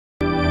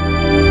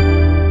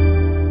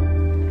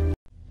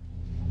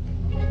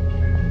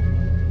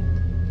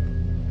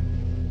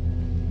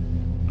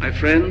My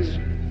friends,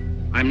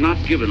 I'm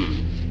not given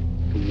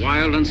to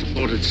wild,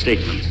 unsupported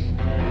statements.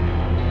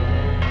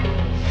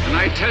 And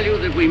I tell you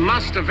that we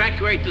must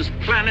evacuate this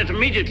planet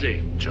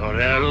immediately.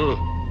 Jor-El,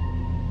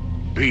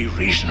 be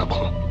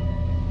reasonable.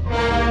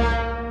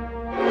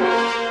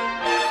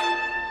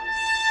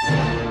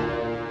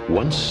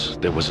 Once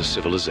there was a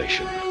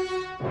civilization,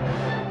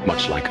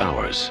 much like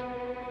ours,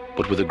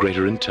 but with a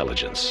greater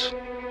intelligence,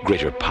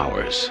 greater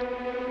powers,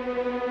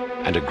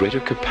 and a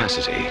greater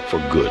capacity for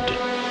good.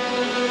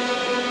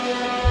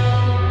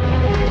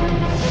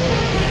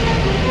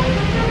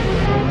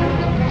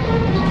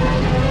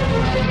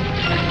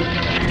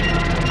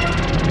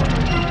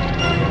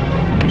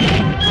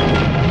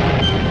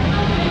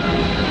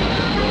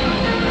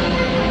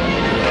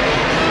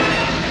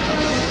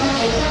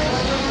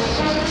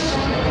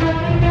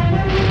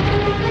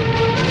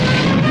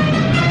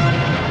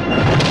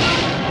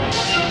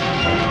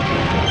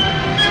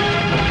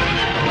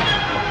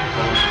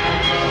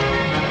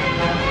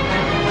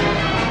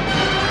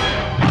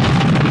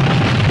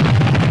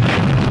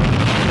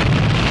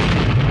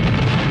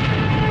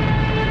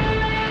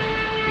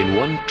 In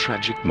one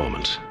tragic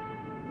moment,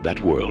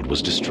 that world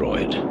was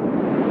destroyed.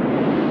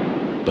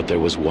 But there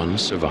was one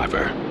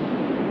survivor.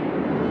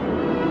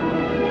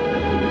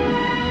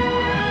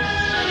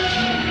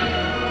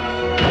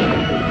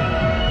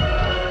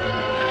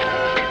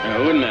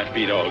 Now, wouldn't that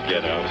beat all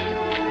get out?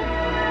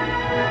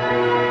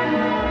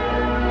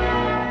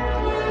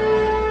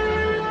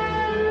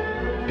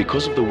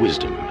 Because of the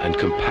wisdom and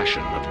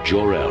compassion of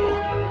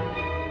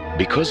Jor-El,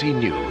 because he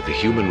knew the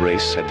human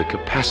race had the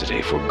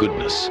capacity for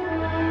goodness,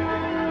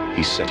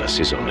 he sent us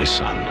his only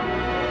son.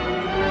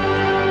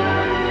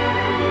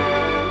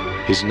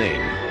 His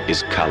name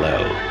is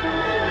Kal-El.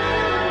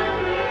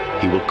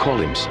 He will call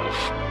himself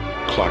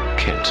Clark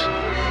Kent.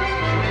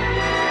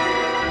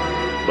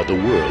 But the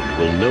world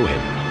will know him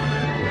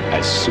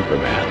as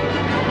Superman.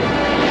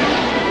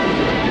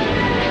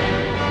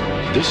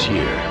 This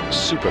year,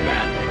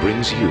 Superman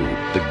brings you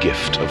the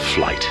gift of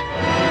flight.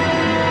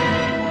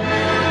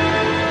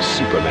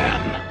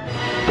 Superman,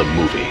 the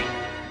movie.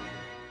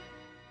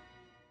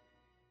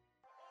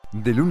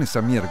 De lunes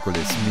a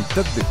miércoles,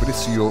 mitad de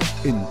precio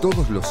en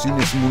todos los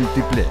cines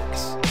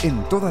Multiplex.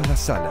 En todas las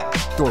salas,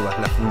 todas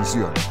las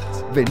funciones.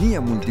 Vení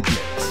a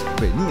Multiplex.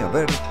 Vení a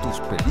ver tus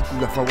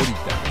películas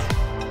favoritas.